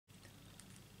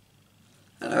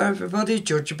Hello everybody,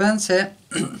 Georgia Burns here.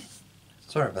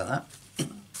 Sorry about that.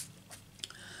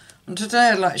 And today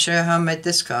I'd like to show you how I made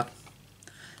this card.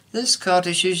 This card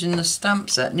is using the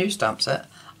stamp set, new stamp set,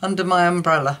 under my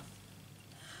umbrella.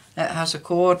 It has a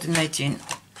coordinating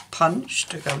punch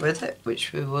to go with it,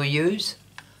 which we will use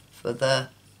for the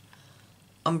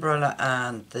umbrella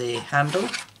and the handle.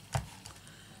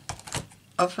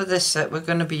 For this set we're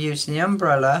going to be using the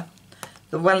umbrella,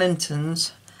 the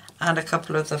Wellingtons and a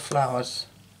couple of the flowers.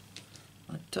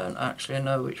 I don't actually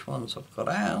know which ones I've got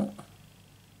out.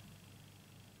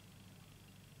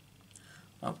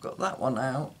 I've got that one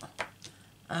out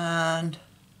and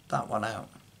that one out,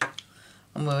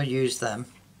 and we'll use them.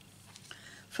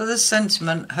 For the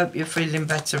sentiment, hope you're feeling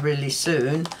better really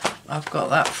soon, I've got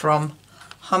that from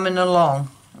Humming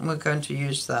Along, and we're going to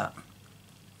use that.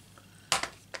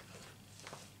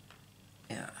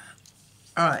 Yeah.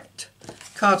 Alright,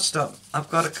 cardstock. I've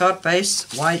got a card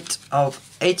base, white, of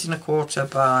 8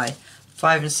 1/4 by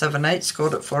 5 7/8,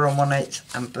 scored at 4 1/8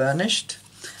 and burnished.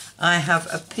 I have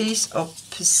a piece of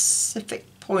Pacific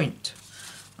Point.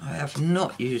 I have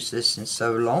not used this in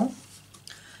so long.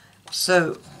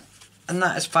 And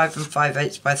that is 5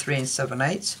 5/8 by 3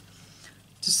 7/8.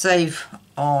 To save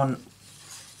on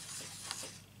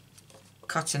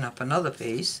cutting up another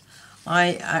piece,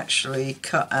 I actually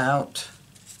cut out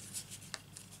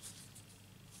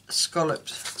a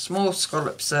small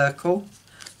scallop circle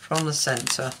from the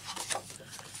centre.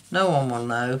 No one will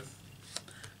know,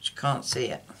 you can't see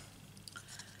it.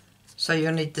 So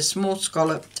you'll need the small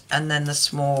scallop and then the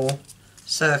small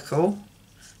circle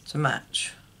to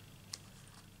match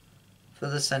for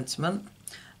the sentiment.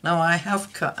 Now I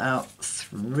have cut out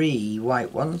 3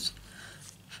 white ones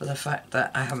for the fact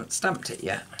that I haven't stamped it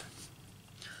yet,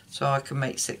 so I can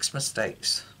make 6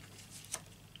 mistakes.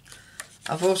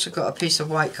 I've also got a piece of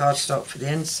white cardstock for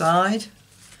the inside,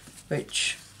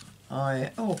 which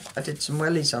I did some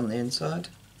wellies on the inside,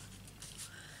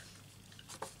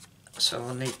 so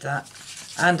I'll need that.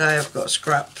 And I have got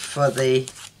scrap for the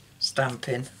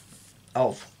stamping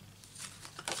of.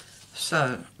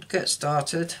 So to get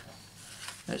started,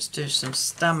 let's do some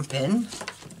stamping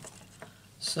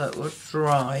so it will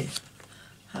dry.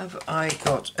 Have I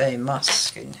got a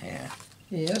mask in here?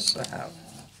 Yes, I have.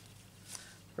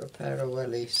 For a pair of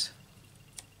wellies.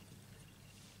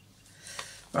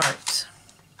 Right.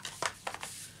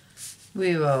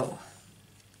 We will,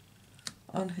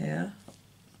 on here,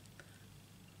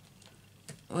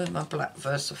 with my black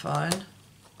VersaFine,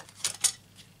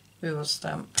 we will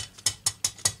stamp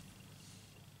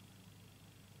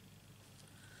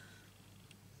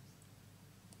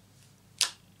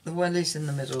the wellies in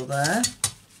the middle there,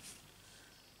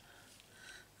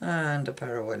 and a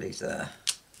pair of wellies there.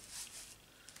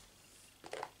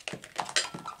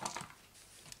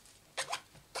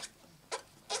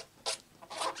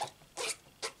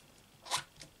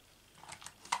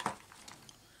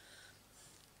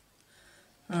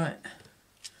 Right,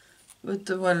 with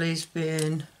the wellies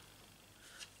being,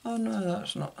 oh no,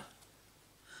 that's not,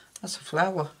 that's a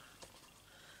flower,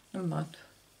 never mind.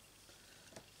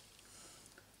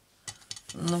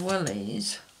 And the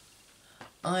wellies,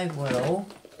 I will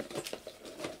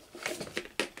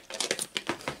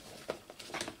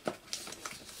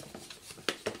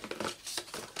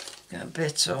get a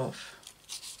bit of,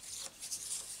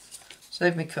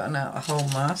 save me cutting out a whole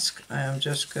mask, I am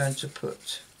just going to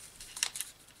put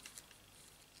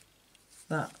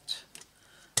that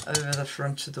over the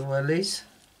front of the wellies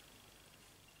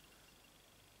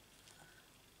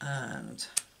and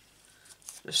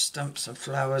just stamp some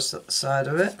flowers at the side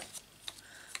of it,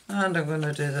 and I'm going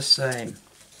to do the same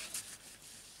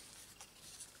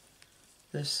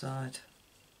this side.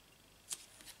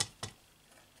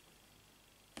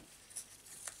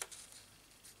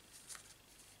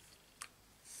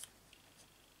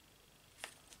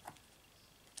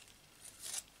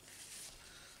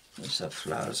 Just have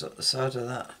flowers at the side of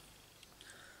that.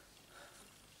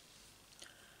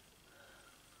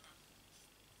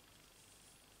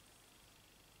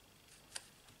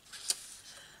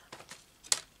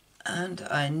 And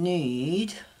I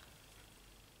need,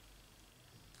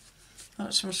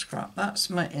 that's some scrap, that's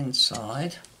my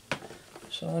inside,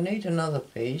 so I need another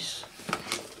piece.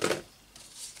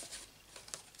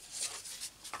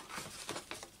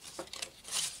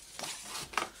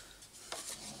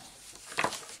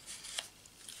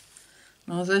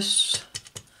 Now this,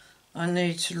 I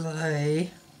need to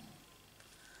lay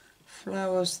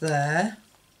flowers there,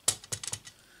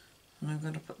 and I'm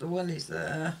going to put the wellies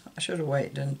there. I should have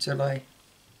waited until I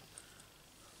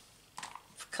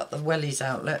cut the wellies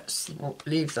out. Let's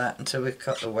leave that until we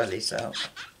cut the wellies out.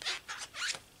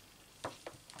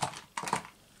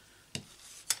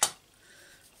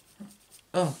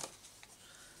 Oh,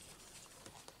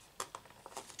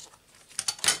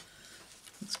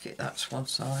 let's get that to one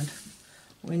side.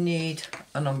 We need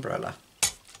an umbrella.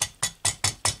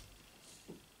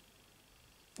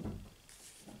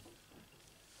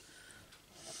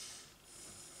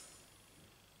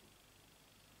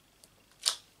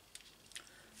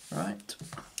 Right.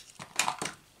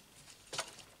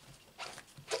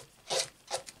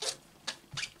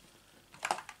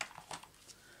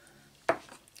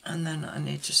 And then I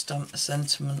need to stamp the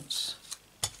sentiments.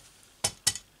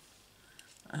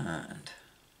 And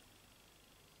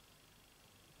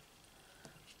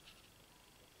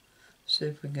see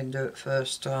if we can do it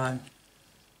first time.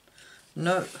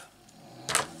 No.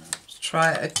 Let's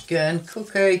try it again.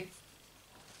 Cookie.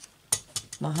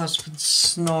 My husband's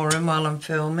snoring while I'm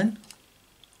filming.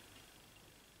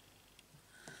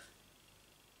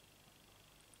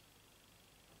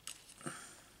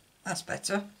 That's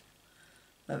better.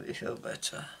 Hope you feel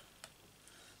better.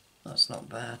 That's not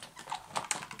bad.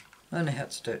 Only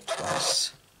had to do it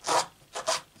twice.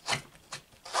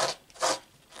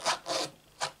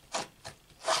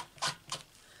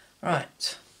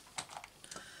 Right.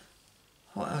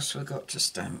 What else have we got to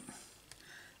stamp?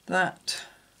 That,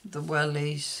 the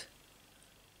wellies,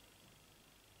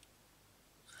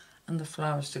 and the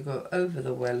flowers to go over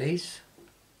the wellies,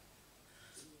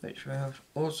 which we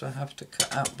also have to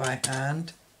cut out by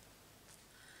hand.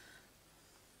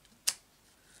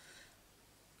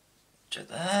 To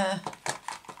there.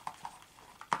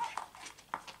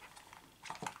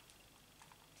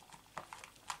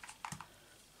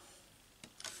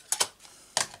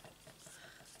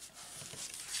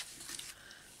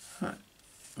 Right.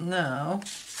 Now,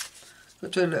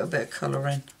 we'll do a little bit of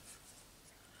colouring.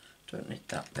 Don't need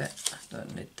that bit,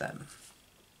 don't need them.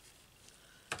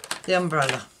 The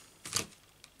umbrella.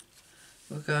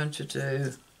 We're going to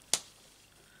do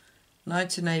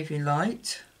Night Navy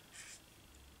Light.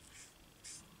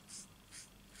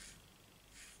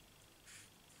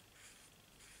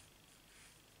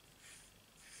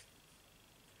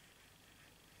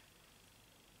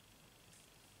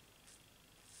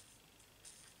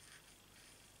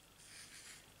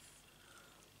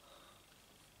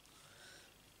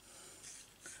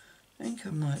 I think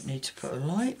I might need to put a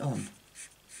light on.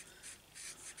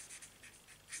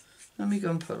 Let me go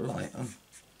and put a light on.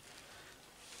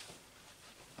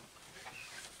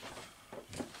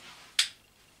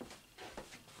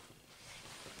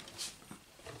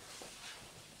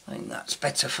 I think that's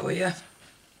better for you.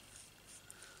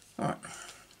 Alright.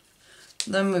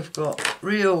 Then we've got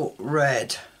real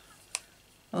red.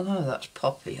 Oh no, that's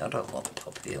poppy. I don't want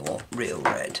poppy, I want real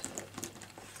red.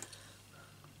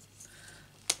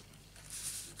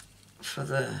 For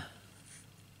the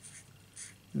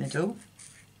middle.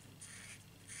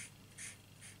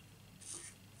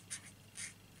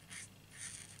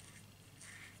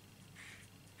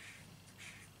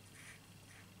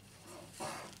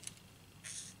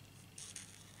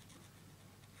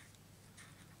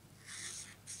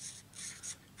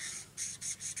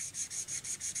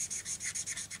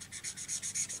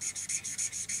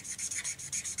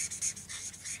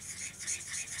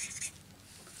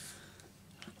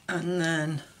 And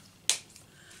then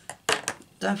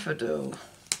Daffodil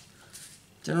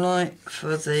Delight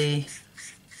for the,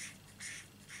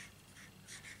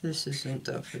 this isn't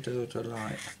Daffodil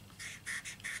Delight,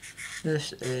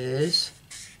 this is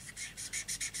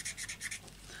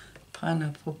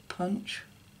Pineapple Punch.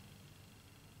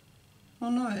 Oh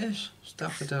no, it is, it's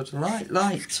Daffodil Delight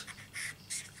Light.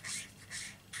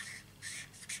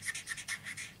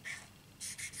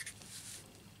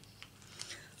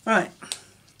 Right.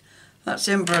 That's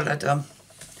the umbrella done.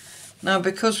 Now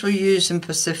because we're using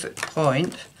Pacific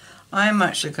Point, I'm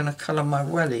actually going to colour my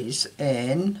wellies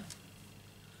in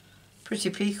Pretty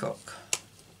Peacock.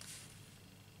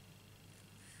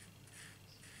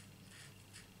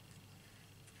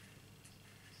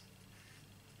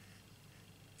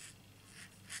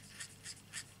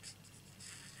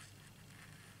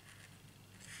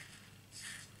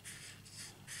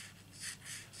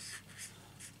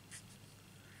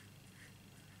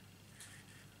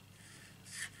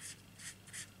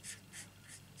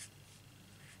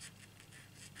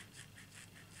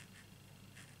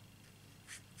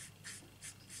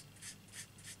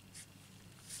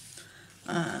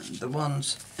 And the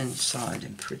ones inside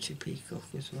in Pretty Peacock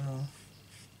as well.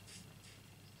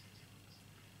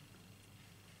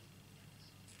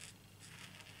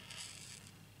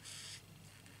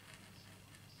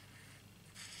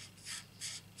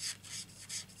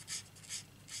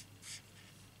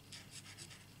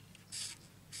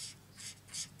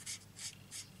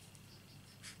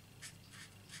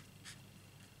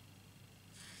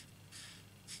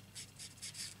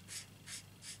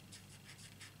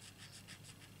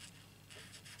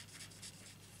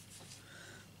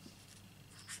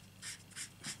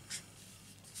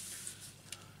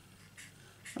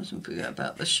 Mustn't forget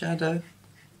about the shadow.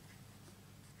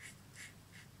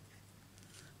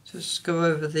 Just go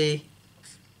over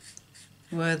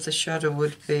where the shadow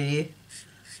would be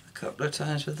a couple of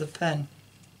times with the pen.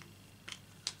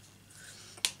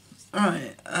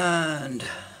 Right, and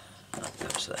that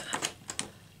goes there.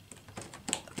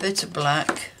 A bit of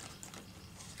black,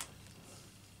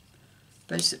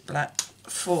 basic black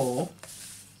for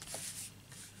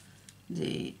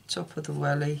the top of the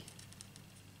welly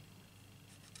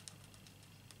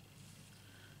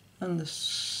and the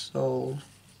sole.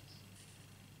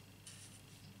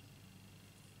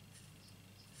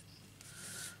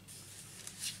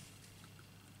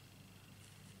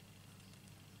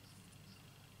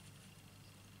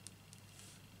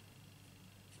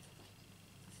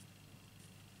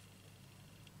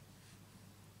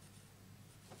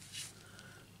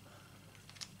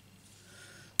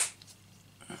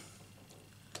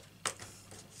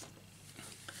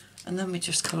 And then we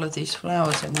just colour these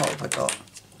flowers in. What have I got?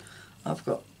 I've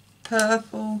got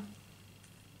purple,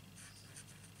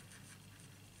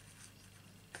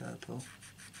 purple.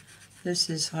 This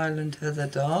is Highland Heather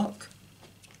Dark.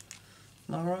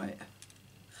 Am I right?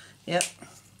 Yep.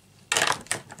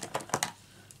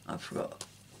 I've got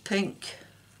pink.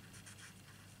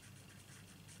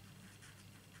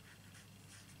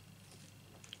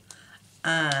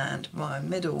 And my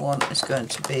middle one is going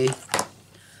to be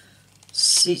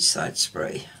Seaside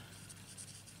Spray.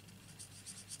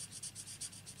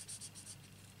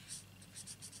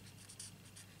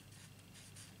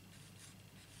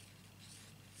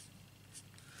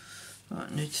 Right,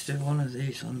 I need to do one of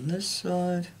these on this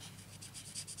side.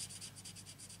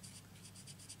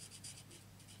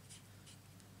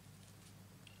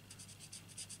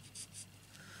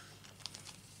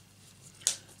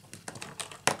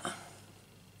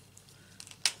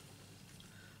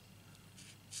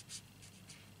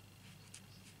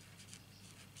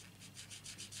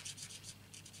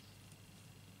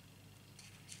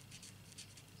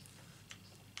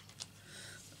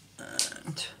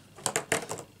 And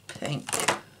pink.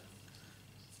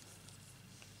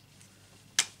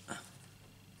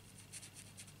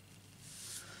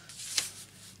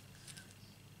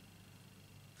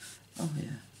 Oh yeah.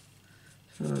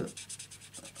 So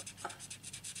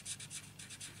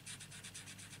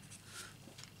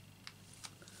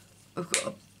we've got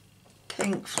a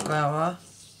pink flower.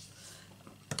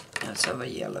 Let's have a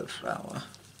yellow flower.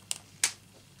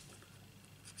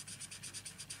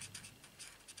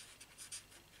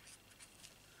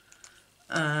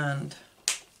 And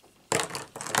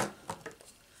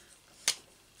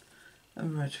a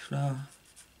red flower.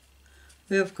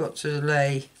 We have got to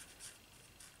lay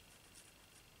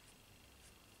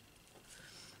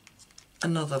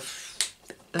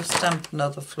stamp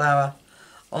another flower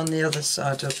on the other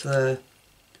side of the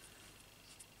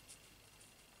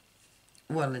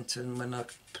Wellington when I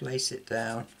place it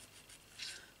down.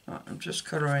 Right, I'm just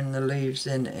colouring the leaves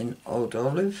in Old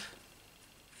Olive.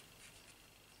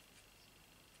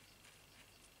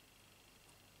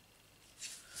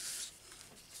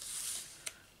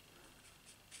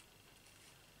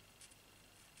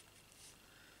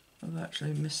 I've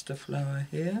actually missed a flower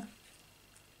here.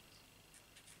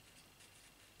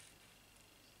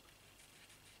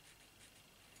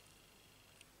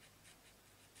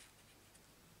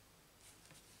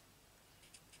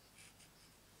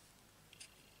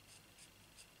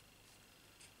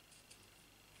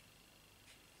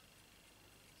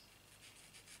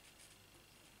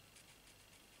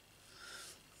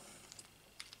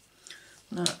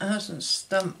 Now it hasn't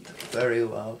stamped very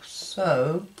well,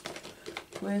 so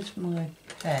where's my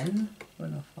pen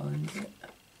when I find it?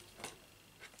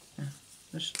 Yeah,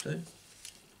 this do.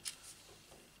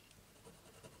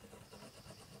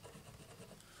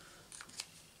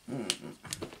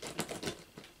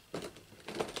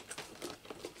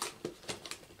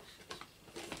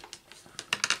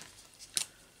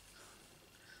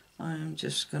 I am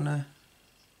just gonna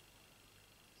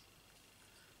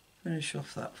finish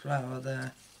off that flower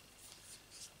there,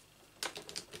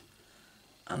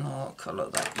 and I'll colour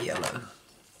that yellow.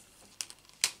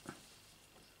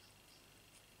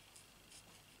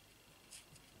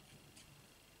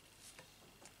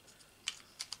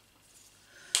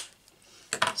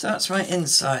 So that's my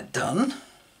inside done.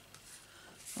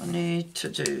 I need to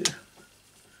do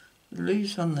the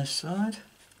leaves on this side.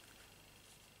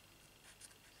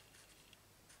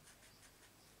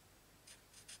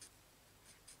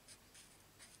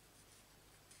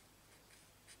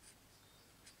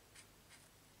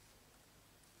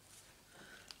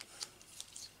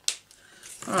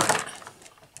 Right,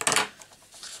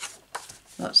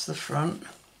 that's the front.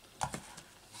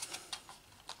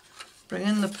 Bring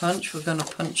in the punch. We're going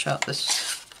to punch out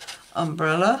this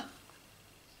umbrella.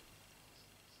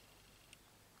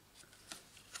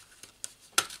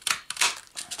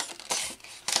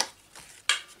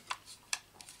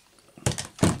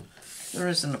 There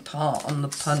isn't a part on the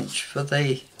punch for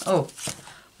the... Oh,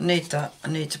 I need that. I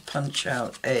need to punch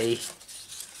out a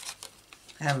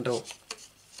handle.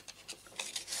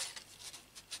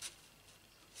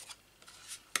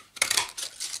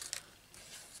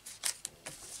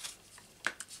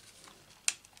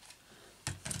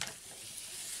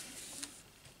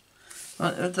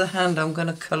 Right, with the hand I'm going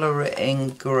to colour it in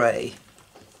grey.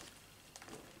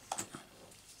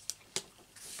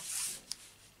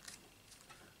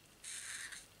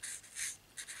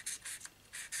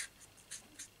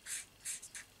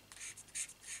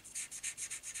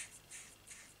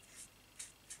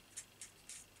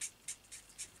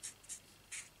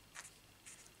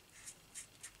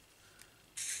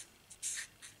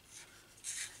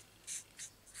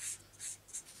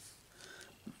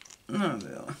 There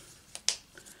we are.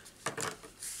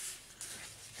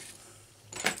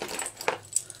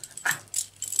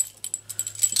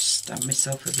 Stab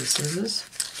myself with the scissors.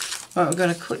 Right, we're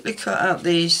going to quickly cut out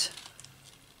these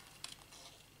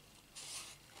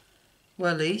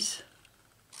wellies.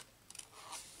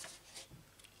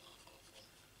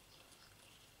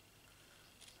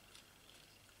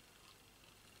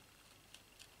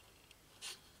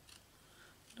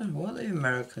 I don't know what the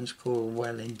Americans call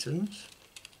Wellingtons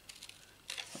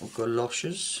or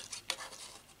galoshes.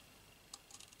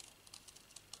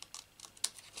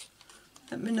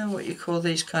 Let me know what you call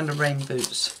these kind of rain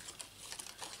boots.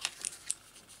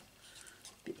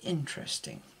 Be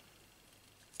interesting.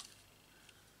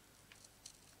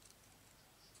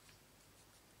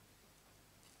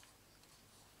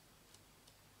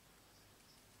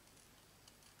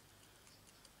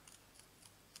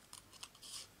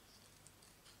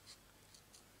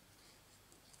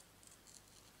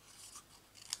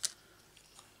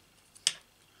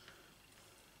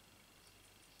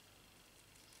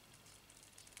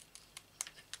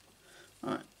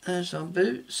 Right, there's our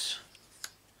boots.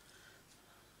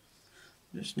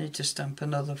 Just need to stamp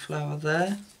another flower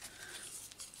there.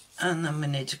 And then we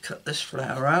need to cut this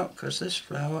flower out because this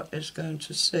flower is going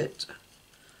to sit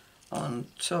on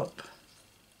top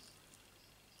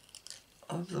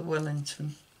of the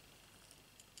Wellington.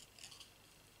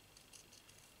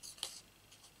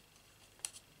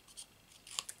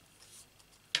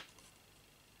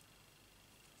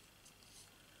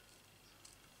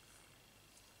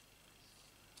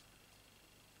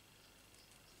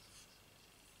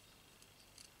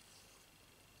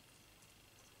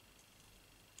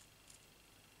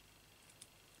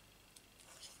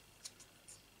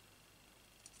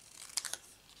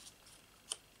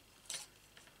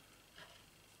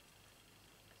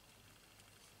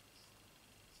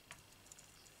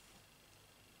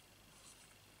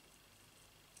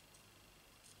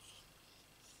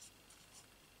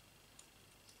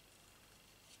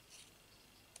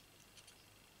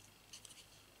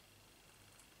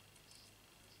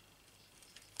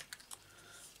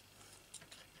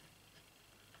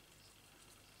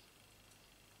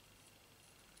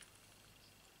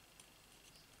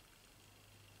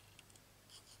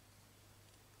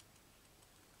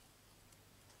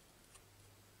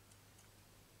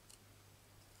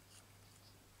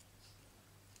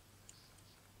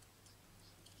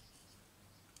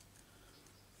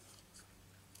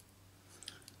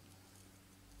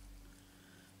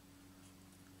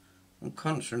 I'm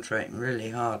concentrating really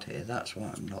hard here, that's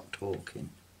why I'm not talking.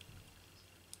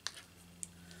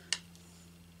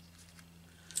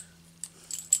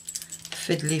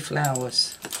 Fiddly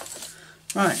flowers.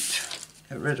 Right,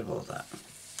 get rid of all that.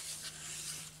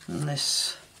 And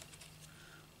this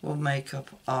will make up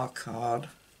our card.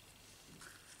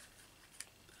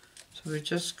 So we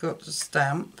just got to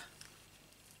stamp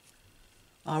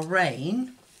our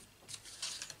rain,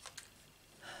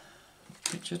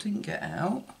 which I didn't get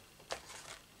out.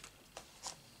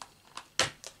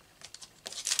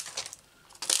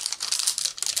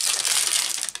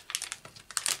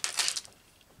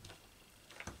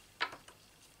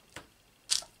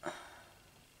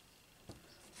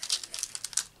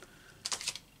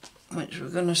 Which we're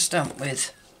going to stamp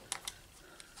with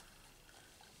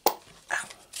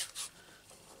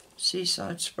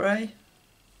Seaside Spray.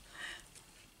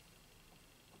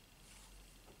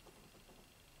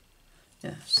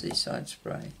 Yeah, Seaside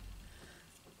Spray.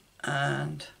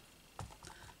 And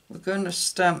we're going to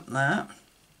stamp that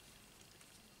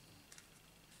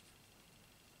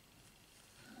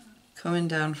coming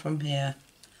down from here.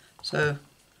 So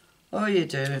all you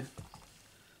do,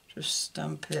 just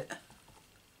stamp it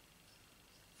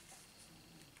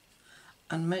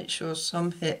and make sure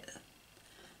some hit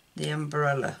the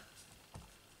umbrella,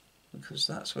 because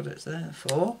that's what it's there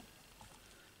for,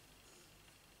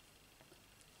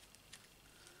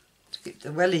 to keep the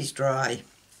wellies dry,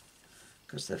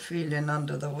 because they're feeling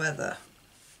under the weather.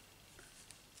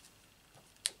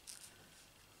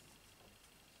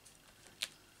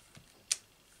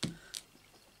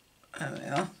 There we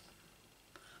are.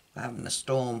 We're having a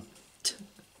storm.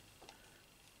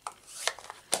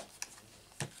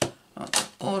 I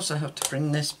also have to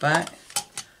bring this back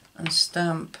and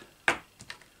stamp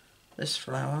this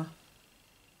flower.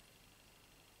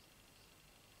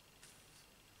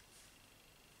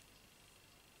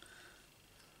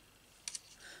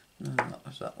 No, that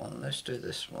was that one. Let's do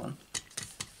this one.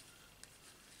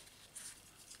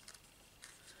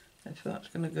 If that's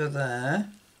going to go there,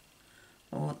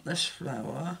 I want this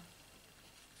flower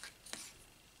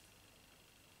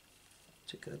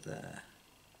to go there.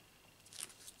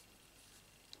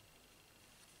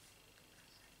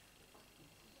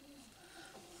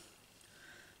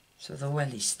 So the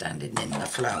welly's standing in the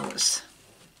flowers.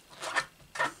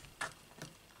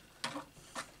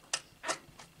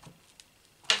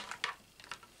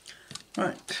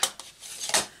 Right,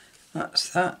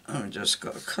 that's that. I've just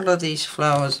got to colour these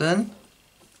flowers in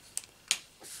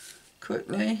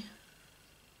quickly.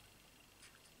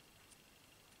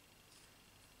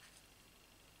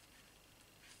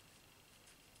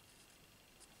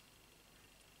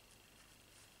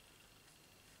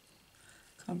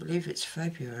 Can't believe it's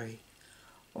February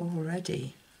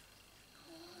already.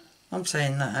 I'm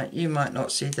saying that, you might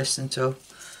not see this until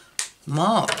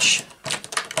March.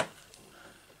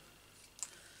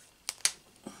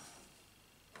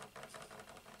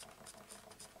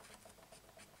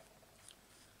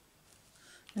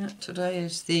 Yeah, today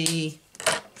is the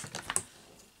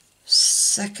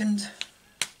 2nd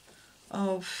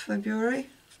of February,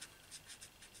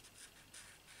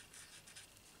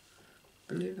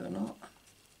 believe it or not.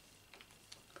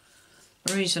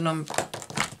 The reason I'm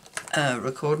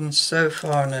recording so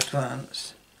far in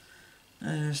advance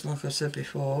is, like I said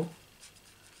before,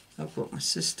 I've got my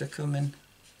sister coming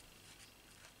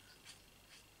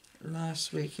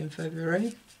last week in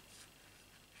February,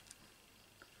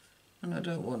 and I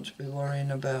don't want to be worrying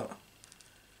about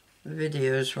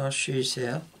videos while she's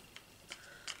here.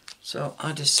 So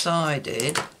I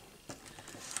decided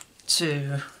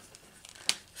to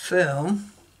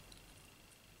film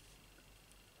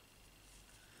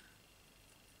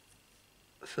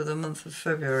for the month of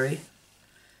February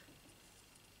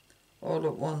all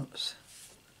at once.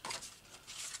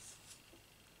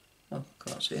 Oh,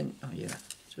 can't see it. Oh yeah,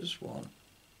 just one.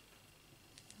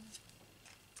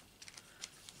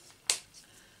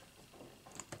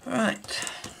 Right,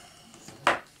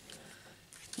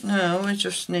 now we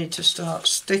just need to start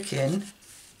sticking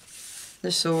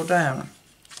this all down.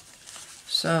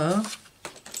 So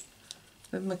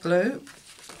with my glue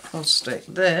I'll stick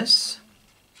this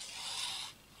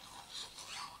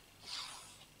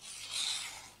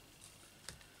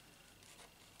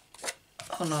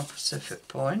on our Pacific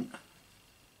point,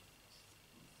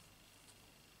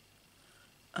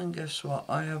 and guess what,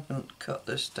 I haven't cut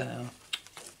this down.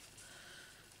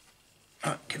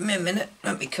 Right, give me a minute,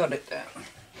 let me cut it down.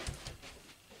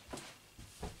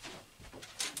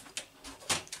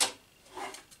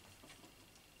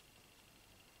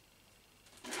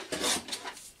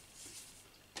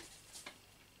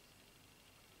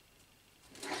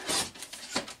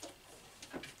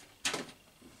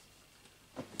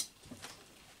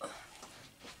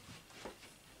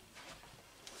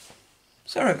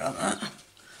 Sorry about that,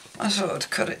 I thought I'd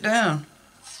cut it down,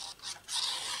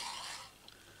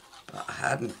 but I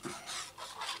hadn't.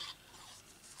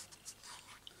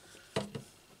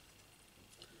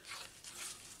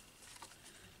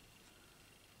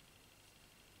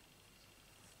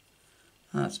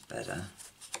 That's better.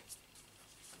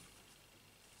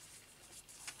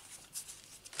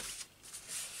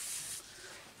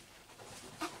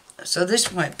 So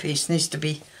this white piece needs to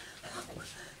be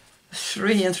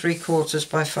 3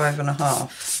 3/4 by 5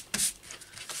 1/2.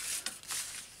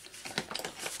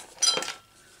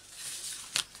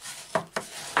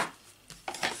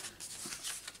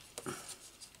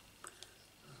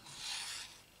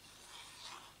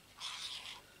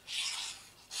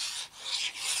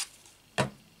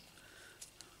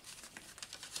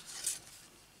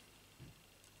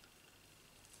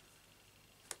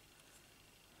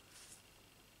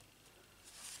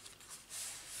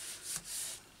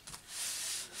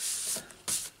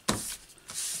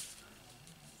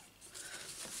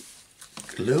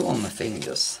 Glue on my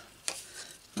fingers.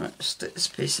 Right, stick this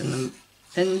piece in the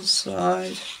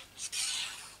inside.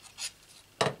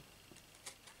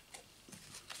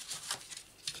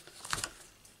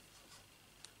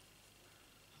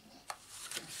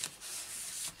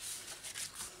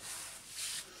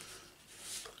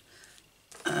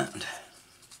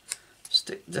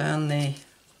 down the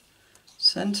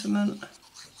sentiment.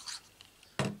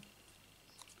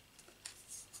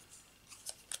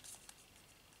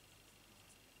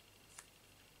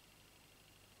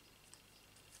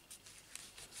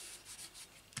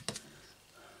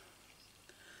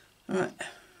 Right,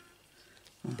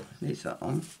 leave that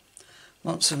on.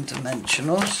 Want some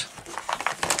dimensionals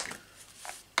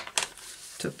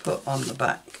to put on the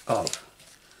back of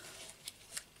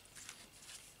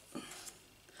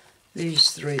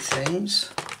these three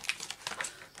things.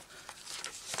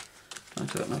 I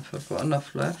don't know if I've got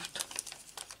enough left.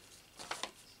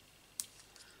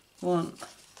 One,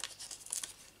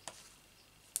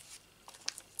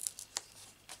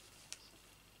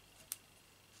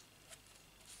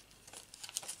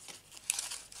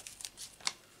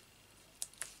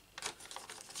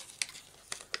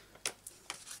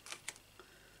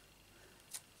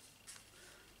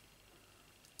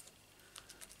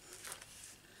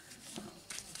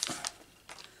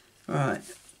 right.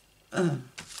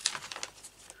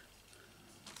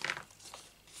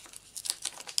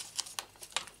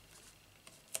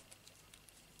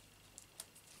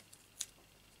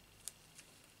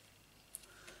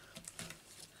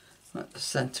 Like the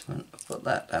sentiment, I'll put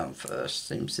that down first,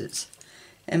 seems it's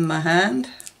in my hand.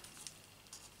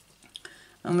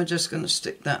 And we're just going to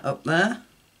stick that up there.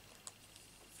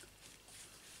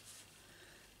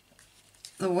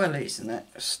 The wellies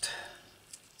next.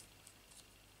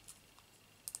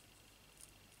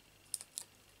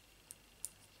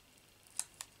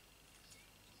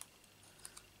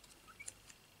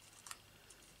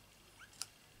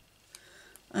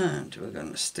 And we're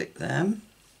going to stick them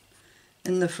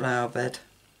in the flower bed,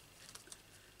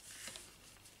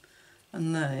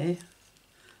 and they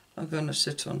are going to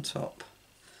sit on top.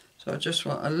 So I just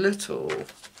want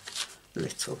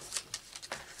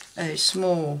a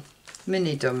small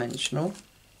mini dimensional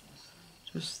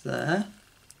just there,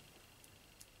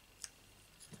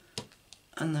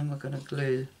 and then we're going to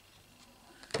glue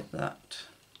that.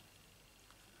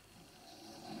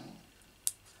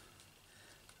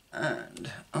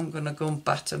 And I'm going to go and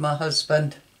batter my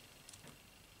husband.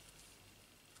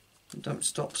 Don't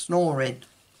stop snoring.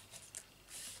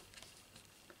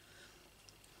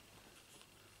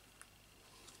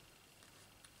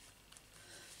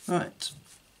 Right,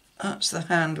 that's the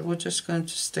hand. We're just going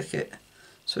to stick it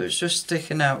so it's just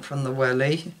sticking out from the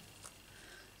welly,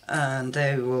 and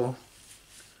they will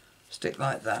stick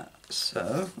like that.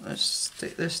 So let's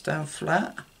stick this down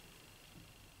flat.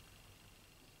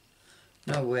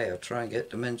 No way I'll try and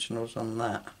get dimensionals on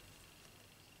that.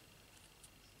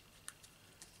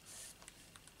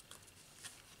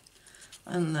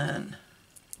 And then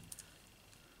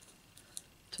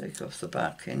take off the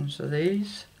backings of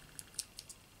these.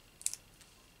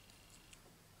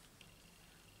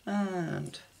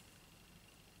 And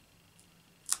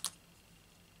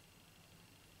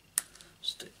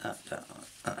stick that down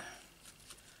like that.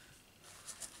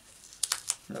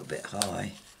 A little bit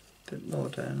high, a bit more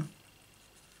down.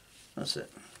 That's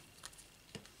it.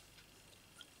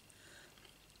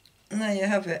 And there you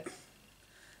have it.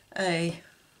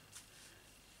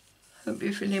 Hope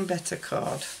you're feeling better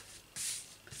card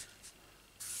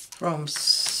from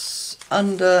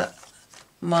Under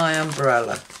My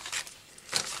Umbrella.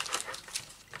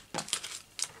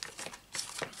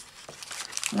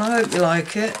 And I hope you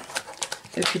like it.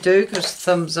 If you do, give us a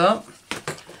thumbs up.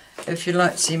 If you'd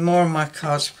like to see more of my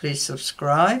cards, please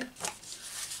subscribe.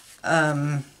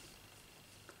 And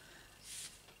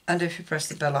if you press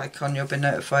the bell icon, you'll be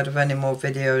notified of any more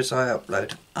videos I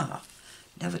upload.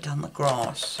 Never done the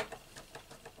grass.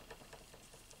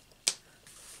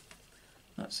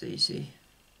 That's easy.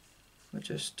 We'll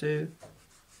just do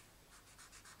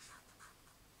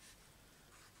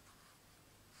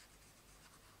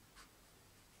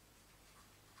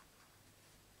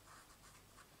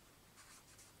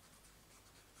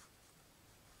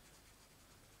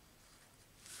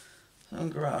some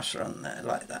grass around there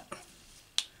like that.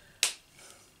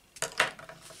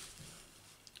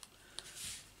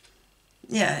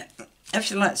 Yeah, if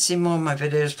you'd like to see more of my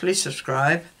videos, please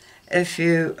subscribe. If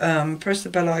you press the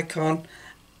bell icon,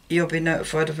 you'll be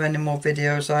notified of any more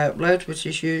videos I upload, which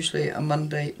is usually a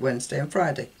Monday, Wednesday and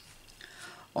Friday.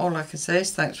 All I can say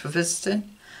is thanks for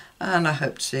visiting, and I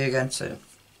hope to see you again soon.